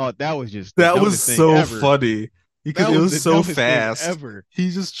just thought that was just the That was dumbest thing so ever. funny because That it was was the so dumbest thing fast. ever. He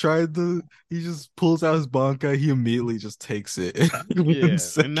just pulls out his Bankai. He immediately just takes it. in 1 Yeah.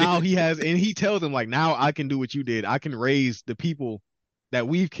 second. And now he tells him like, now I can do what you did. I can raise the people that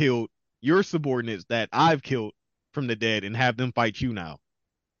we've killed, your subordinates that I've killed from the dead, and have them fight you now.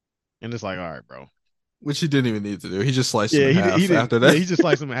 And it's like, all right, bro. Which he didn't even need to do. He just sliced Yeah, him in half he did. after that. Yeah, he just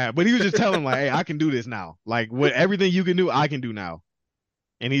sliced him in half. But he was just telling him like, hey, I can do this now. Like what everything you can do, I can do now.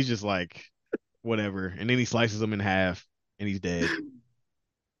 And he's just like, whatever. And then he slices him in half, and he's dead.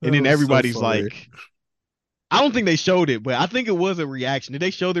 And then That was so everybody's funny. like, I don't think they showed it, but I think it was a reaction. Did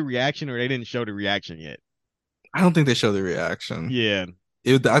they show the reaction, or they didn't show the reaction yet? I don't think they show the reaction. Yeah,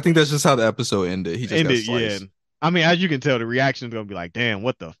 I think that's just how the episode ended. He just got ended. Yeah. sliced. I mean, as you can tell, the reaction is gonna be like, damn,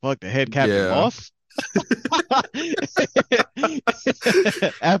 what the fuck? The head captain Yeah. lost.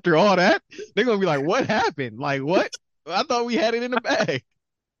 After all that, they're gonna be like, what happened? Like what? I thought we had it in the bag.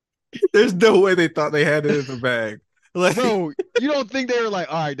 There's no way they thought they had it in the bag. Like, Bro, you don't think they were like,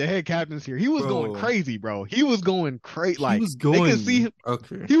 all right, the head captain's here. He was going Bro. crazy, bro. He was going crazy. he Like was they going. could see him.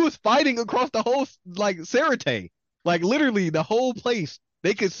 Okay. He was fighting across the whole like Sarate. Like literally the whole place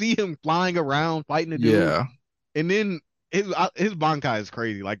They could see him flying around fighting the dude, Yeah. and then his Bankai is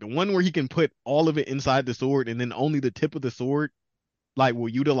crazy. Like the one where he can put all of it inside the sword, and then only the tip of the sword like will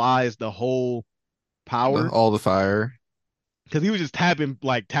utilize the whole power. All the fire. Because he was just tapping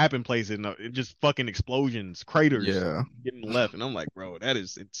places, and it just fucking explosions, craters Yeah. getting left, and I'm like, bro, that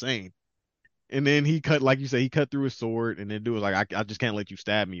is insane. And then he cut, like you say, he cut through his sword, and then dude was like, I just can't let you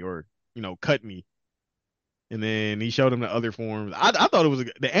stab me or cut me. And then he showed him the other forms. I thought it was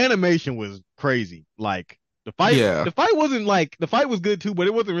the animation was crazy. Like Yeah. the fight was good too, but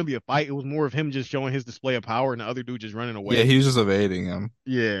it wasn't really a fight. It was more of him just showing his display of power and the other dude just running Yeah, away. he was just evading him.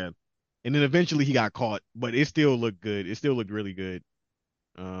 Yeah. And then eventually he got caught, but it still looked good. It still looked really good.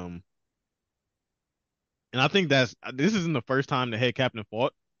 Um, and I think this isn't the first time the head captain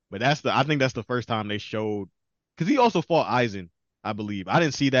fought, but I think that's the first time they showed because he also fought Aizen, I believe. I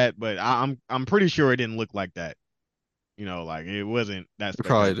didn't see that, but I'm pretty sure it didn't look like that. Like it wasn't that It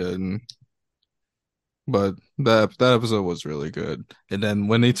probably spectacular. didn't. But that episode was really good. And then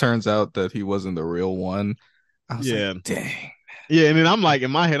when it turns out that he wasn't the real one, I was Yeah. like, dang. Yeah, and then I'm like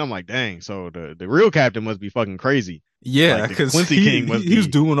in my head, I'm like, dang, so the real captain must be fucking crazy. Yeah, Like the because Quincy King must he was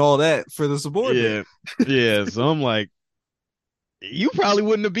be. doing all that for the subordinate. Yeah. Yeah. So I'm like, you probably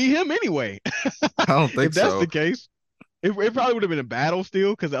wouldn't have beat him anyway. I don't If think that's the so. case. It probably would have been a battle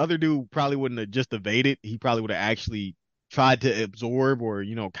still, because the other dude probably wouldn't have just evaded. He probably would have actually tried to absorb or,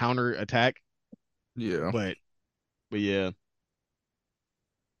 counter attack. Yeah, But yeah.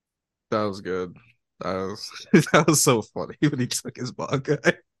 that was good. That was that was so funny when he took his manga.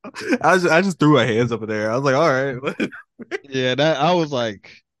 I just threw my hands up in there. I was like, all right. Yeah,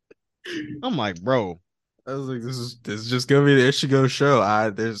 I'm like, bro. I was like, this is just gonna be the Ichigo show.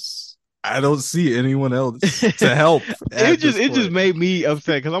 I don't see anyone else to help It at just this it just point. made me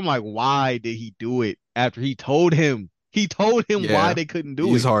upset because I'm like, why did he do it after he told him? He told him why Yeah, they couldn't do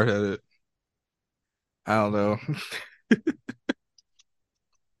he's it. hard headed. I don't know.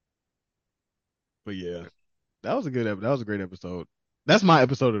 But yeah, that was a great episode. That's my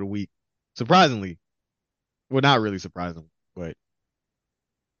episode of the week. Surprisingly. Well, not really surprisingly, but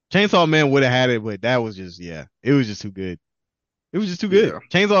Chainsaw Man would have had it, but that was just it was just too good. It was just too good. Yeah,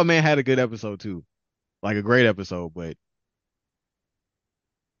 Chainsaw Man had a good episode too. Like a great episode, but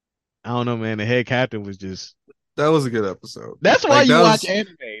I don't know, man. The head captain was just that was a good episode. that's why Like you that watch was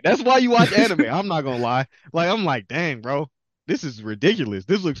anime. That's why you watch anime. I'm not gonna lie. Like I'm like, dang, bro, this is ridiculous.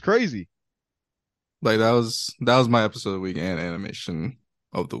 This looks crazy. like that was my episode of the week and animation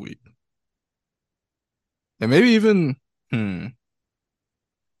of the week. And maybe even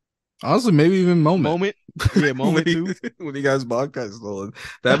honestly, maybe even moment. Moment. Yeah, when moment too. when you guys podcast stolen.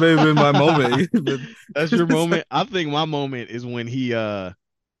 That may have been my moment. That's your moment. I think my moment is when he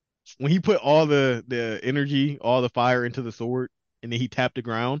put all the energy, all the fire into the sword, and then he tapped the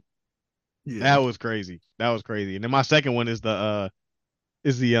ground. That Yeah. was crazy. That was crazy. And then my second one is the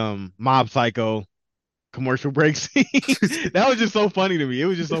Mob Psycho commercial break scene. That was just so funny to me. It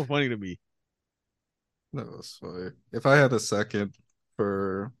was just so funny to me. That was funny. If I had a second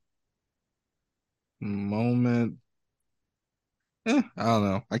for moment, I don't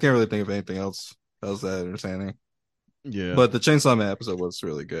know. I can't really think of anything else that was that entertaining. Yeah. But the Chainsaw Man episode was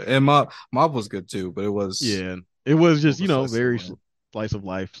really good, and Mob was good too. But it was Yeah. It was just, slice of very life. slice of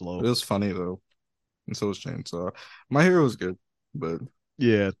life, But it slow. was funny though, and so was Chainsaw. My Hero was good, but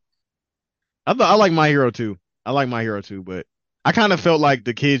Yeah. I like My Hero too. I like My Hero too, but I kind of felt like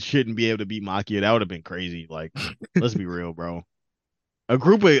the kids shouldn't be able to beat Makia. That would have been crazy. Like, let's be real, bro. A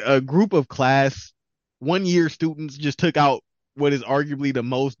group of class 1 year students just took out what is arguably the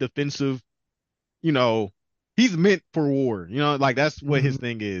most defensive, you know, he's meant for war. Like that's what his Mhm.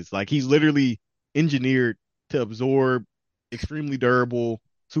 thing is. Like he's literally engineered to absorb, extremely durable,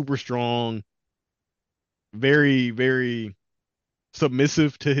 super strong, very, very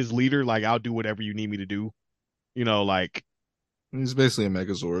submissive to his leader. Like I'll do whatever you need me to do. Like He's basically a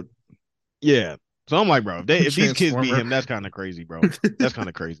Megazord yeah. So I'm like, bro, if these kids beat Transformer. him, that's kind of crazy, bro. That's kind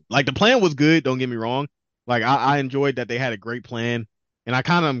of crazy. Like the plan was good. Don't get me wrong. Like I enjoyed that they had a great plan, and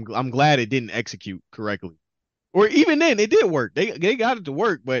I'm glad it didn't execute correctly. Or even then, it did work. They got it to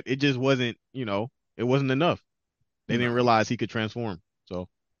work, but it just wasn't. It wasn't enough. They didn't No, realize he could transform. So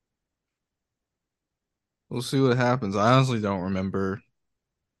we'll see what happens. I honestly don't remember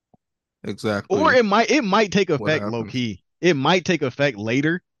or exactly it might take what effect low happens. key. It might take effect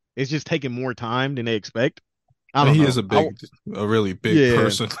later. It's just taking more time than they expect. I And don't he is know. a really big Yeah,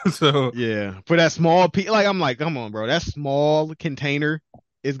 person. So yeah. For that small piece, like I'm like, come on, bro. That small container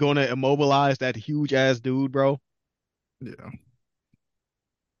is gonna immobilize that huge ass dude, bro. yeah.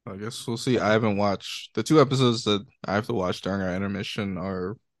 I guess we'll see. I haven't watched the two episodes that I have to watch during our intermission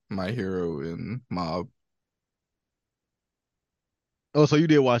are My Hero and Mob. Oh, so you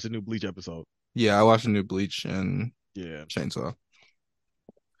did watch the new Bleach episode? Yeah, I watched a new Bleach and Yeah. Chainsaw.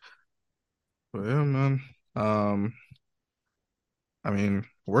 But yeah, man. Um, I mean,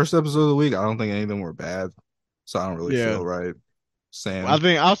 worst episode of the week. I don't think any of them were bad, so I don't really Yeah. feel right I saying.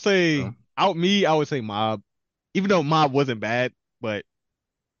 think I'll You say know. I would say Mob, even though Mob wasn't bad, but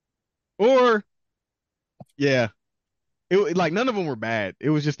or yeah, like none of them were bad. It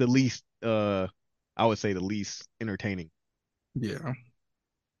was just the least I would say the least entertaining. Yeah,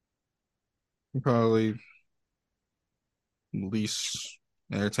 probably least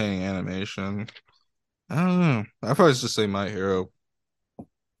entertaining animation. I don't know. I probably just say My Hero.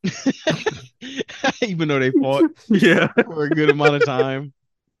 Even though they fought Yeah, for a good amount of time.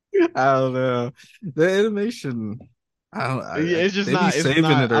 I don't know. The animation, I don't. Yeah, it's just They be not. It's saving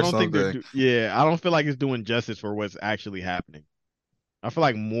not. it I or don't think something. yeah, I don't feel like it's doing justice for what's actually happening. I feel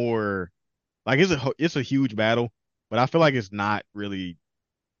like more like it's a huge battle, but I feel like it's not really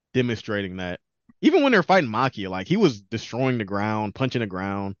demonstrating that. Even when they're fighting Makia, like he was destroying the ground, punching the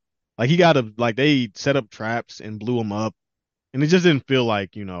ground. Like he got a like they set up traps and blew him up, and it just didn't feel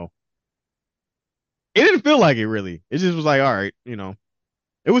like it didn't feel like it really. It just was like all right,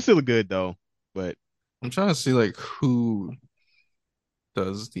 it was still good though, but. I'm trying to see like who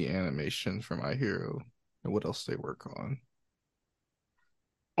does the animation for My Hero and what else they work on.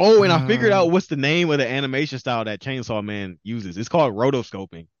 Oh, and I figured Uh, out what's the name of the animation style that Chainsaw Man uses. It's called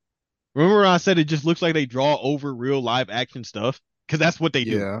rotoscoping. Remember I said it just looks like they draw over real live action stuff? Because that's what they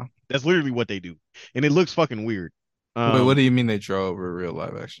do. yeah. That's literally what they do. And it looks fucking weird. Wait, what do Um, you mean they draw over real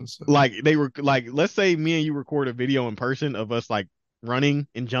live action stuff? like they were like, let's say me and you record a video in person of us like running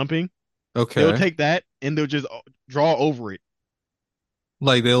and jumping. They'll Okay. take that and they'll just draw over it.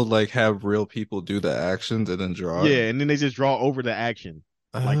 Like they'll like have real people do the actions and then draw it. Yeah, and then they just draw over the action,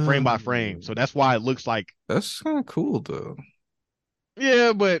 like frame by frame. Oh, So that's why it looks like that's kind of cool though.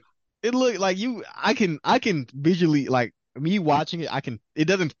 yeah, but it look like I can visually like me watching it, it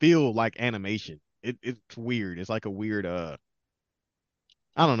doesn't feel like animation. It's weird. It's like a weird I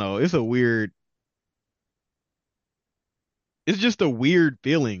don't know. It's just a weird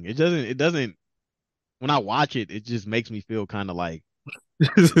feeling. It doesn't when I watch it, it just makes me feel kind of like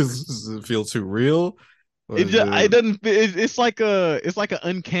Does it feel too real? Or it is just it it doesn't it's like an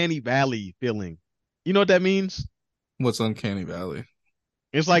uncanny valley feeling. You know what that means? what's Uncanny Valley?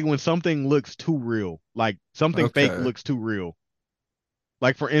 It's like when something looks too real, like something fake Okay. looks too real.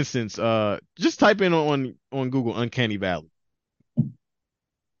 Like for instance, just type in on Google Uncanny Valley.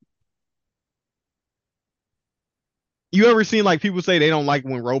 You ever seen like people say they don't like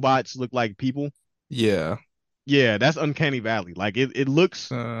when robots look like people? Yeah. Yeah, that's Uncanny Valley. Like it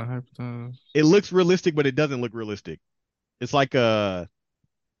looks Hypnotize. it looks realistic, but it doesn't look realistic. It's like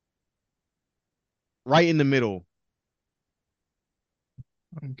right in the middle.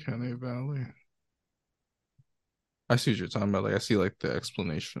 Uncanny Valley. I see what you're talking about. Like I see like the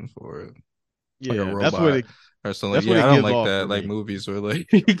explanation for it. Like a Yeah, robot or something. Like, that's what yeah, I it don't gives like off that. for Like me. movies where like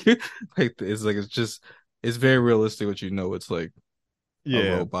it's just it's very realistic, but you know it's like a Yeah,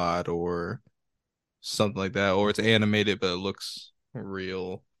 robot or something like that, or it's animated but it looks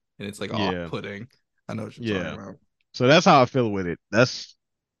real and it's like yeah, off-putting. I know what you're talking yeah. about. So that's how I feel with it.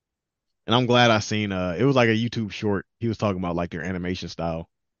 And I'm glad I seen it was like a YouTube short. He was talking about like their animation style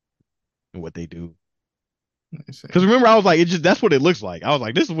and what they do. Let me see. Because remember, I was like, it just that's what it looks like. I was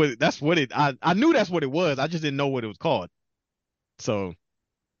like, this is what that's what it. I knew that's what it was. I just didn't know what it was called. So,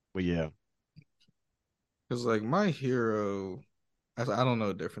 but yeah, Because like My Hero, I don't know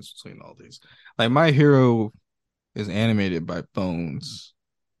the difference between all these. Like My Hero is animated by Bones,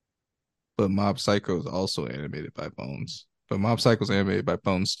 but Mob Psycho is also animated by Bones. But Mob Psycho is animated by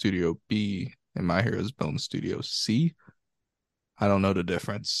Bones Studio B, and My Hero is Bones Studio C. I don't know the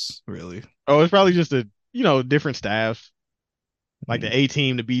difference really. oh, it's probably just different staffs, like Mhm. the A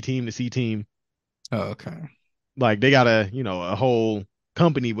team, the B team, the C team. Oh, okay. Like they got a whole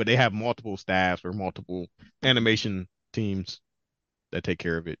company, but they have multiple staffs or multiple animation teams that take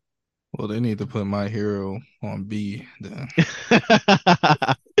care of it. Well, they need to put My Hero on B then.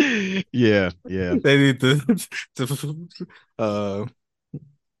 Yeah, yeah, They need to uh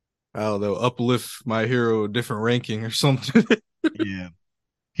I don't know, uplift My Hero a different ranking or something. yeah.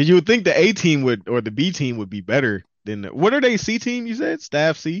 Because you would think the A team would or the B team would be better than what are they? C team? You said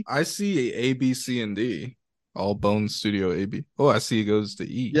staff C? I see A, B, C, and D. All Bones Studio A, B. Oh, I see it goes to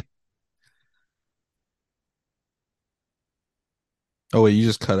Yeah. E. Oh wait, you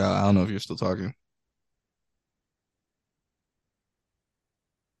just cut out. I don't know if you're still talking.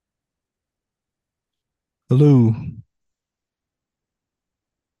 Hello.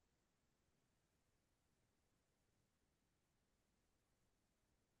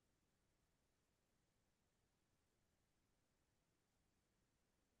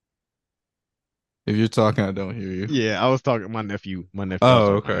 If you're talking, I don't hear you. Yeah, I was talking to my nephew. I was Oh,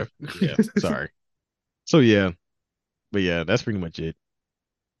 talking to my okay. nephew. Yeah, sorry. So yeah, but yeah, that's pretty much it.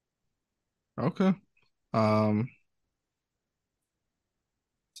 Okay. Um,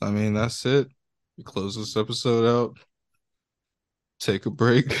 so I mean that's it. We close this episode out. Take a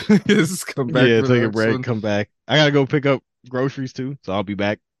break. Just come back Yeah, for the take a next break, one. come back. I gotta go pick up groceries too, so I'll be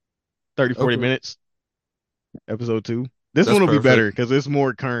back 30, 40 Okay. minutes. Episode 2. This That's one will be better perfect. because it's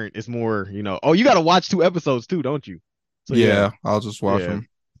more current. It's more, Oh, you gotta watch 2 episodes too, don't you? So yeah, Yeah, I'll just watch yeah. them.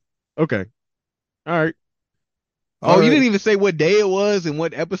 Okay. All right. All Oh, you right. didn't even say what day it was and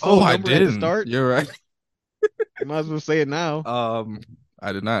what Oh, episode I number at the didn't. start. You're right. You might as well say it now.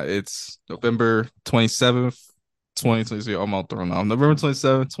 I did not. It's November 27th, 2023. I'm all thrown off. November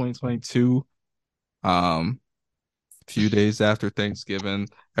 27th, 2022. A few days after Thanksgiving.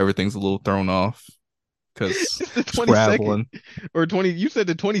 Everything's a little thrown off because It's the 22nd traveling. or 20. You said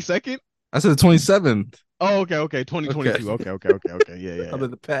the 22nd? I said the 27th. Oh, okay. Okay. 2022. Okay. I'm Yeah.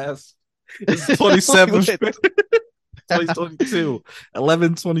 in the past. It's 27th, What? 2022.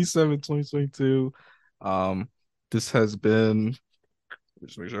 11/27/2022. Um, this has been,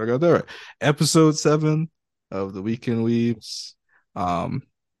 just make sure I got that right. Episode 7 of the Weekend Weaves. Um,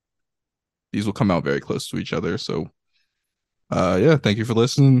 these will come out very close to each other. So yeah, thank you for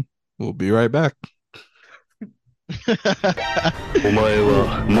listening. We'll be right back. お前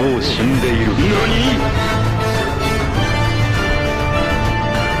はもう死んでいる。何